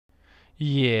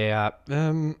Yeah,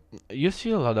 you see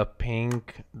a lot of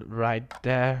pink right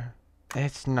there.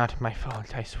 It's not my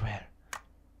fault, I swear.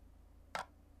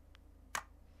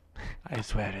 I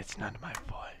swear it's not my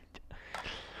fault.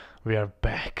 We are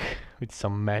back with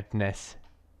some madness.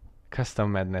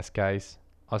 Custom madness, guys.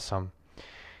 Awesome.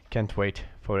 Can't wait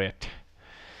for it.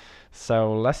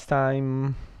 So last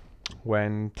time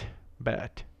went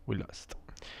bad. We lost.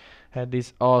 Had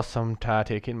this awesome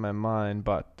tactic in my mind,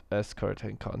 but escort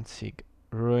and config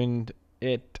ruined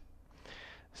it.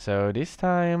 So this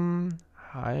time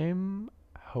I'm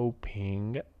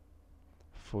hoping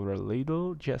for a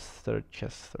little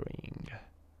gesturing.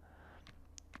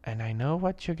 And I know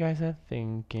what you guys are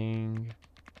thinking.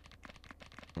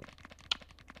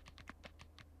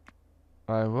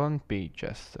 I won't be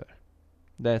jester.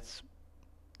 That's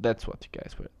what you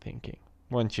guys were thinking,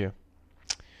 weren't you?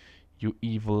 You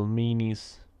evil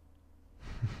meanies.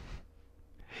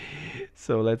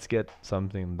 So let's get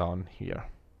something done here.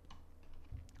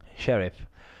 Sheriff.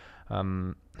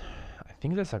 I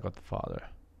think that's a godfather.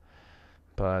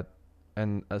 But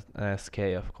an SK,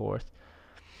 of course.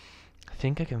 I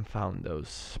think I can found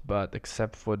those, but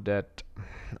except for that,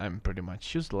 I'm pretty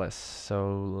much useless.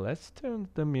 So let's turn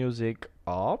the music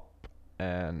up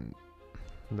and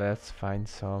let's find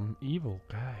some evil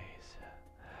guys.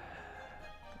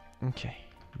 Okay,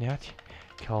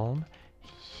 notCalm,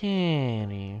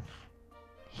 Sheriff,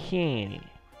 Sheriff.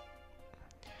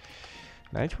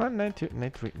 Night 1, night 2,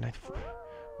 night 3, night 4.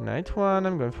 Night 1,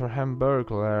 I'm going for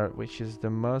Hamburglar, which is the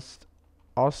most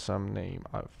awesome name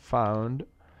I've found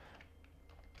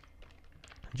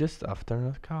just after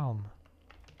notCalm.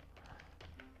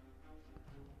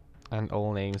 And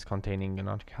all names containing a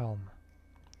notCalm.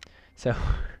 So,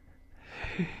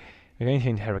 we're going to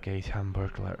interrogate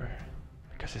Hamburglar,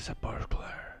 because he's a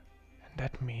burglar, and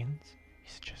that means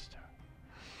he's a jester.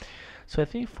 So I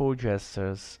think 4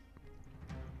 jesters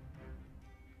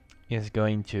is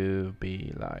going to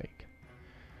be like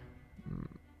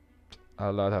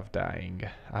a lot of dying.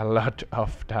 A lot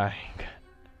of dying.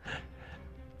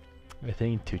 I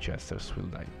think 2 jesters will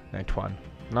die. Night 1.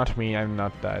 Not me, I'm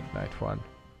not dead. Night 1.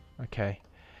 Okay.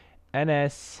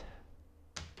 NS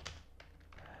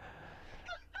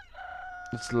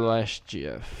slash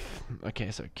GF.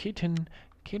 Okay, so kitten,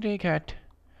 kitty cat,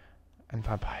 and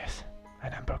vampires.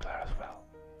 And Hamburglar as well.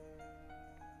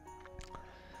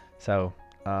 So,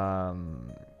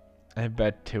 I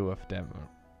bet 2 of them,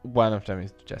 one of them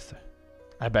is Jester.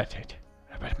 I bet it.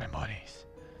 I bet my monies.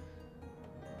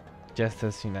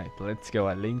 Jesters unite. Let's go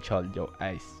and lynch all your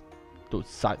ass to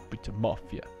side with the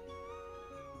mafia.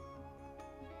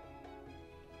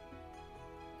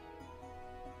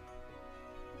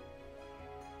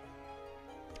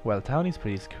 Well, town is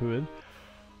pretty cool.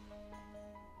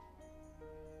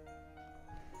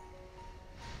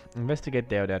 Investigate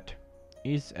there. That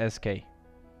is SK.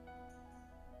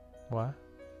 What?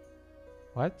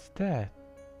 What's that?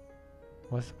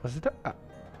 Was it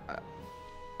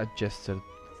a jester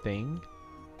thing?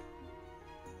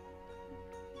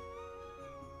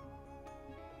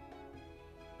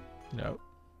 No.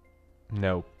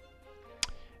 Nope.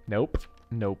 Nope.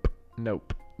 Nope.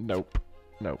 Nope. Nope.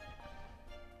 Nope.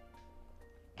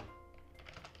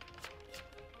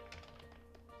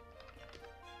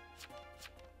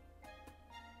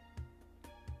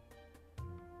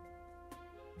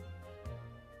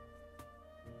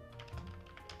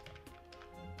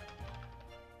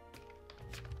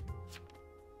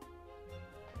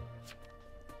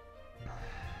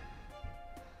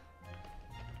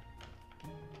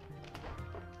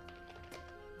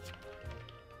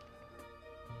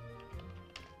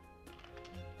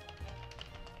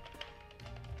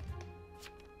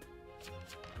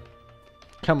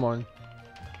 Come on.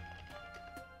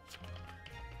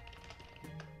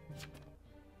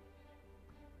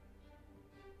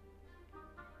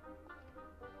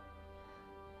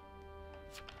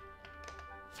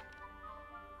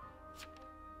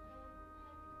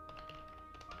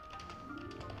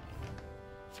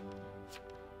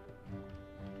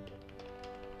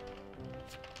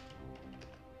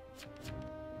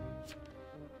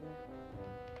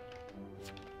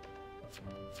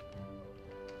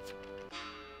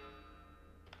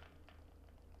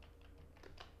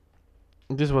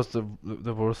 This was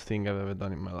the worst thing I've ever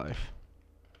done in my life.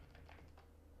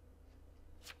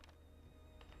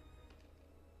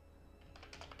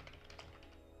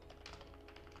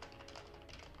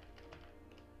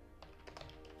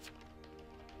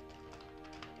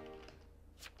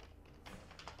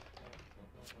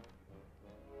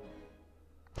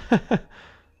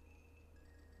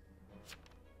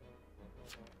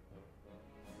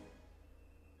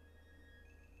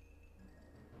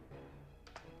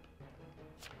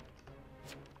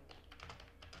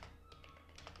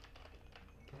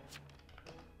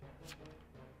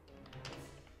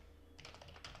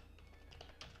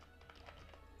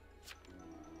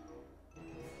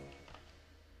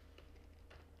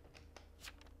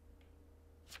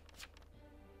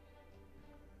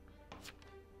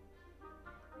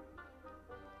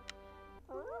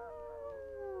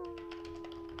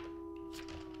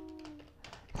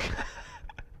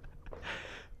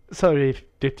 Sorry,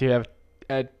 did you have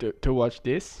to watch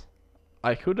this?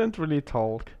 I couldn't really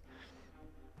talk.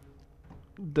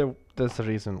 There's a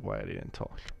reason why I didn't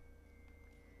talk.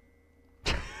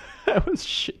 I was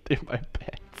shitting my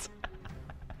pants.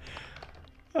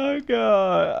 Oh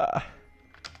god.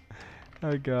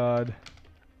 Oh god.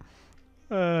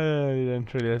 I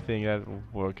didn't really think that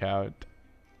would work out.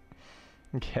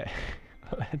 Okay,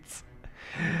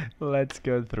 let's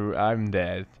go through. I'm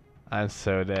dead. I'm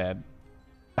so dead.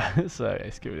 Sorry, I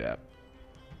screwed up.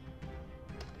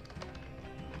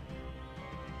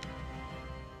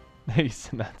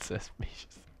 He's not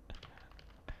suspicious.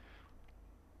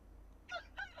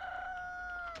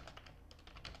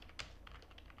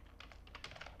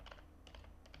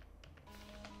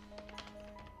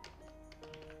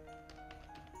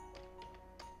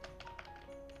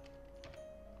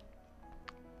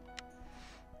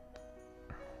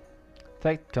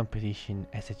 Fact competition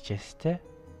as a jester?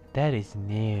 That is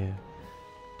new.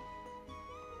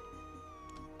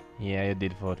 Yeah, you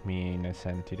did vote me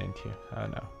innocent, didn't you? Oh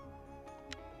no.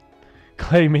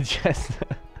 Claim it, jester.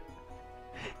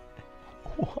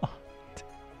 What?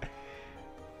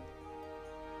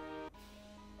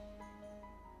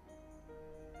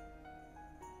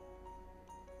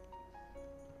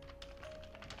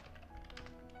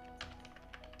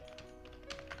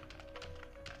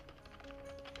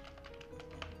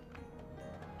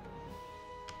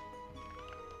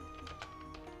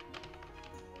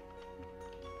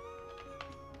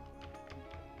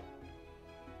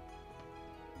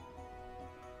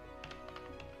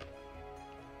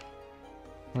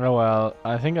 Oh well,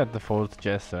 I think at the fourth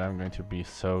jester I'm going to be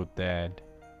so dead.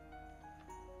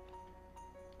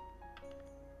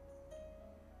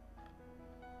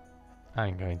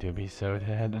 I'm going to be so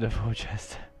dead at the fourth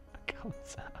jester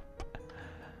comes up.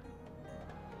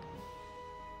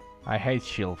 I hate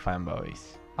shield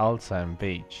fanboys. Also I'm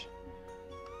beach.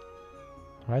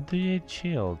 Why do you hate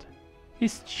shield?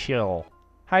 He's chill.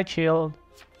 Hi chill.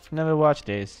 Never watched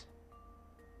this.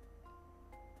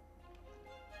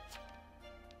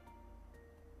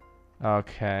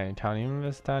 Okay, town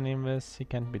invest, he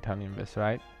can't be town invest,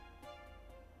 right?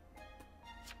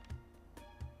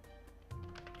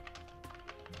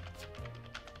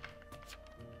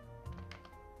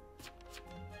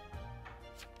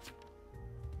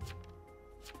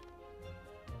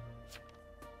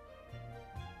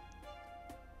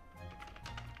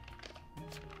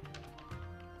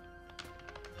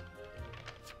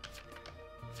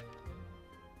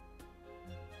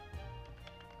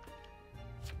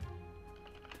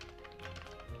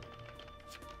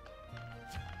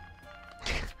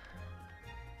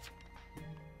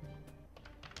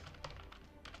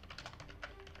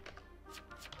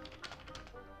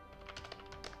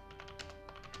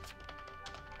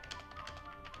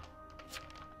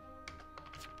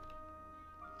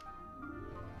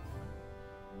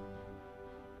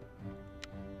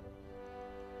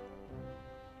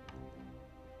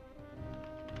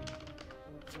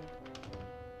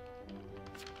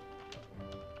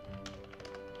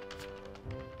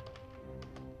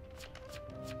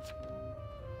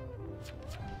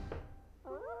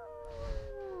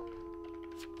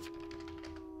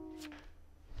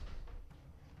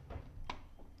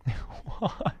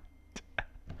 What?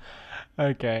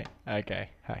 Okay. I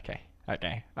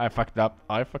fucked up.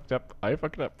 I fucked up.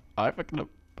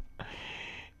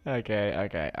 Okay.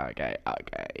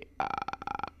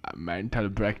 Mental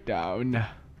breakdown.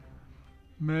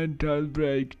 Mental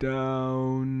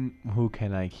breakdown. Who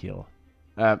can I kill?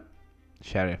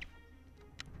 Sheriff.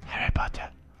 Harry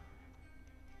Potter.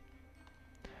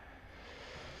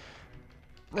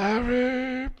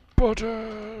 Harry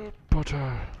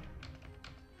Potter.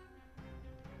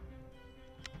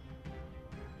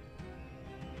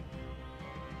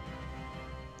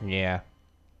 Yeah.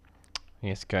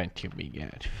 He's going to be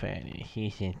good funny,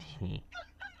 isn't he?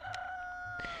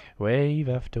 Wave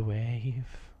after wave.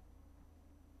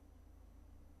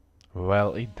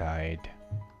 Well, it died.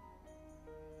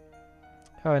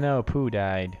 Oh no, Pooh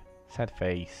died. Sad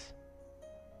face.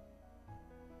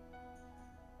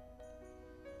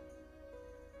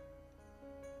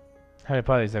 Harry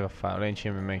Potter is like a file. Arrange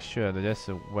him and make sure that just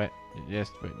wait.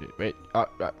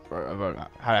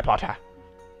 Harry Potter.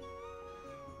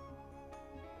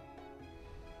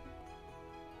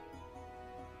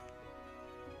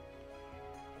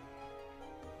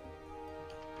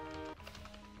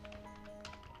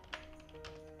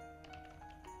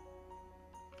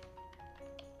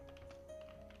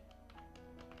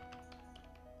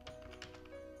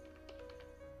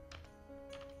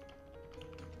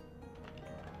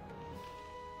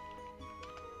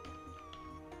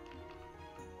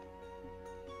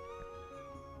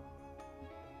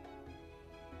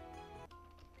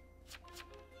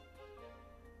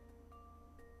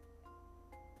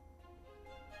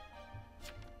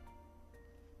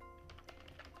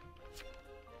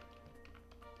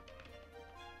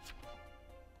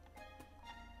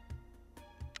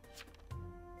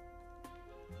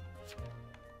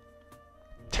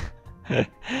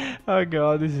 Oh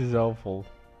god, this is awful.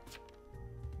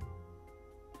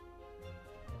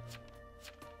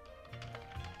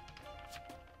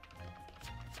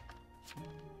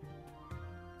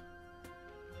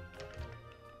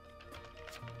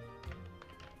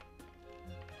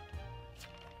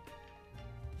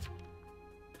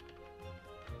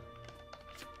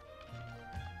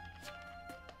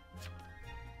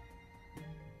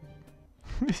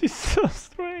 This is so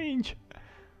strange.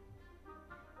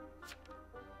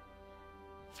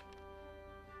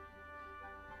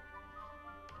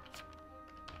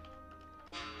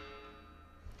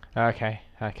 Okay.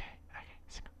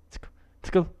 It's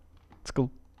cool. It's cool.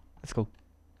 It's cool.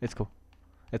 It's cool.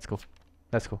 It's cool.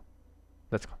 Let's go.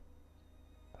 Let's go. Let's go.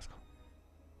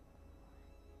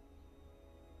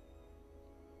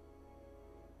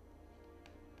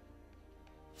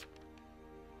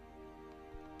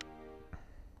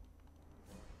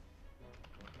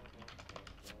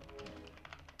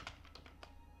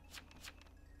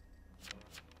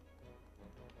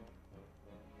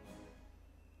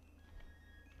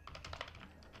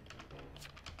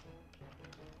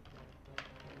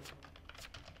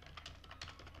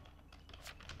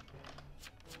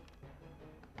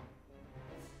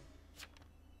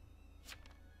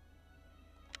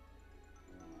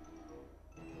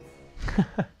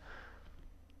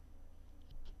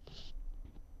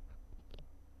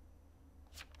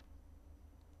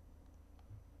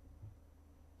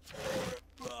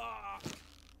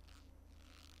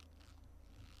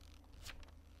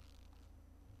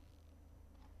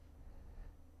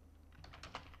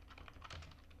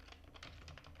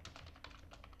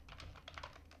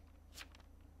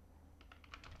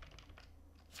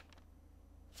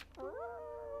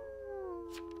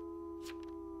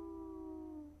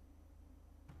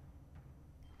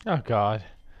 Oh god.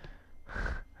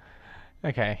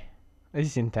 Okay. This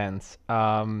is intense.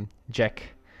 Check.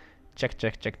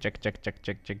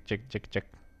 Check.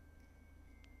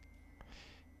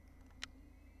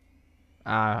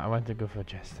 I want to go for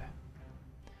Jester.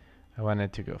 I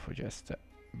wanted to go for Jester,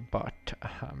 but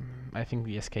I think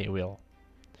the SK will.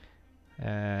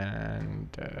 And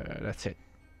that's it.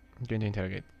 I'm going to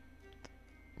interrogate.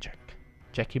 Check.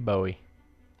 Jackie Bowie.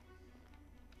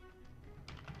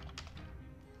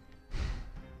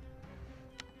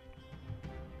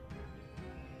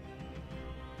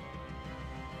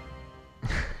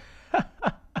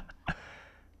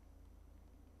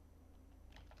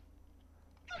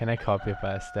 Can I copy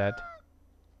past that?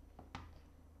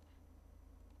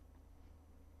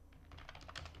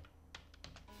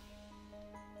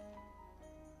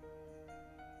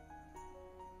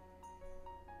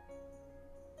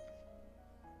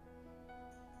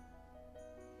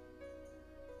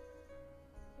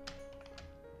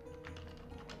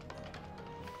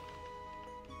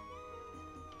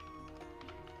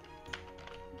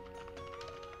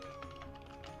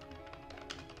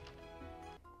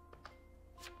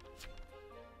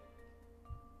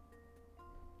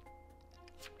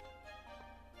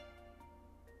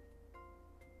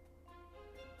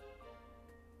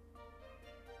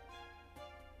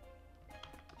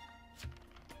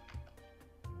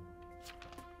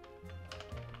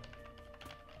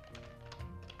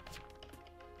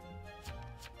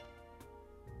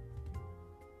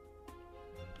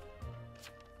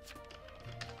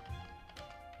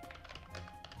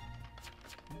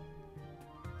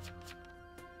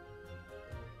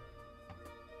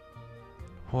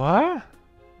 What?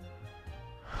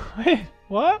 Wait,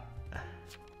 what?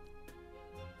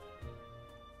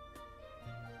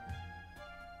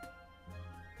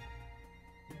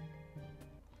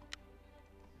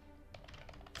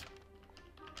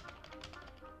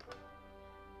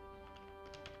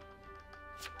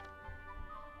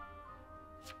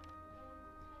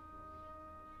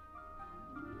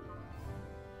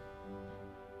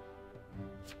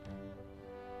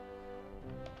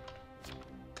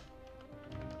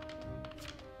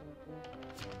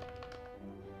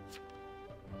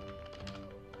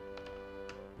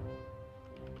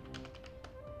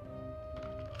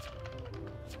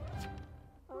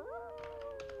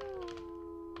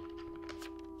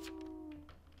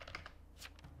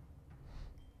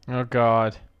 Oh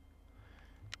god.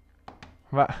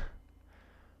 But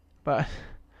but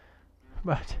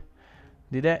but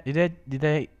did I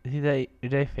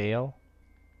fail?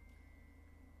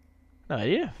 No, I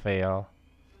didn't fail.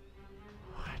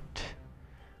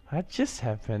 What just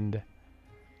happened?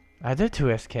 Are there two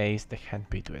SKs? There can't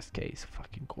be two SKs.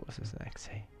 Fucking course is an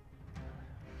XA.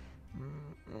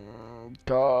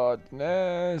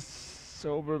 Godness.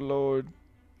 Overload.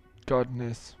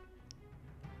 Godness.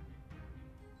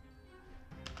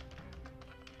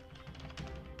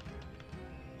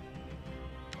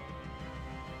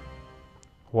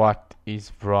 What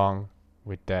is wrong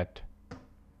with that?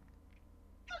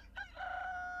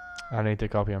 I need to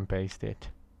copy and paste it.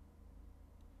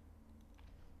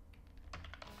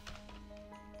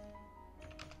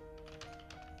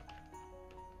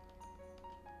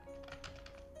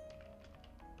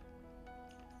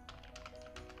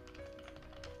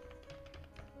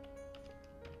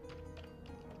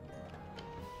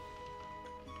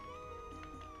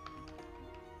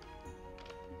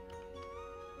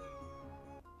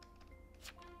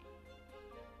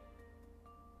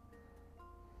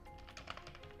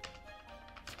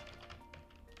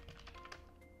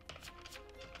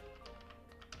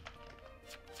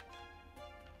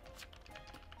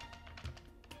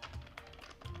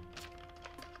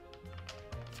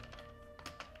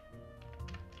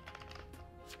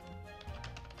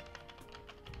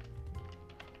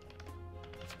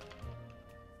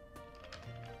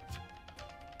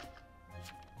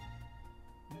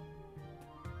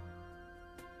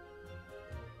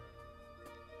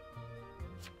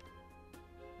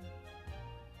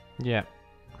 Yeah.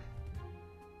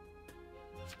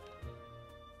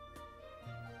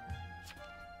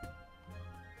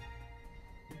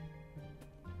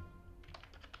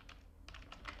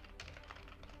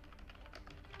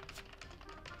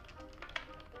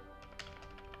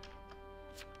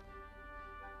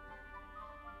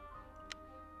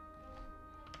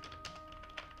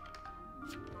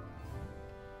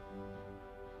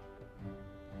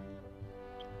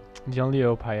 The only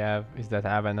hope I have is that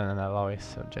Avan and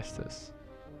Alois are jesters.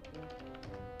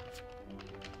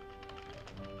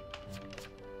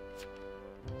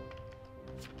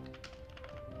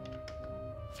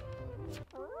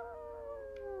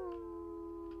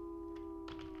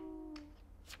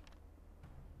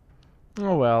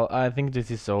 Oh well, I think this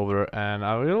is over and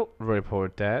I will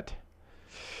report that.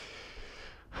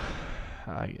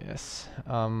 I guess.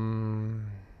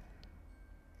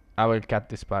 I will cut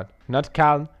this part.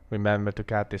 notCalm, remember to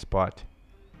cut this part.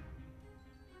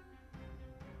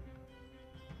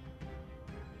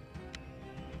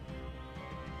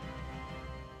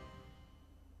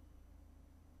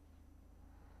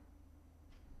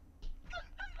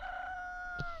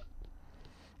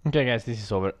 Okay guys, this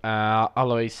is over.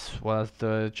 Alois was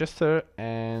the jester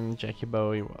and Jackie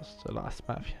Bowie was the last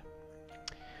mafia.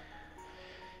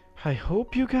 I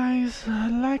hope you guys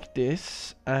like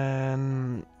this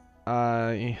and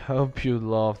I hope you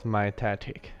loved my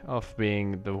tactic of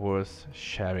being the worst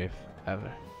sheriff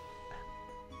ever.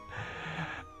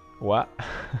 What?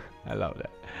 I love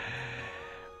that.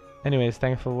 Anyways,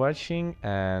 thanks for watching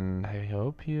and I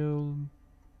hope you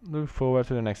look forward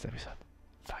to the next episode.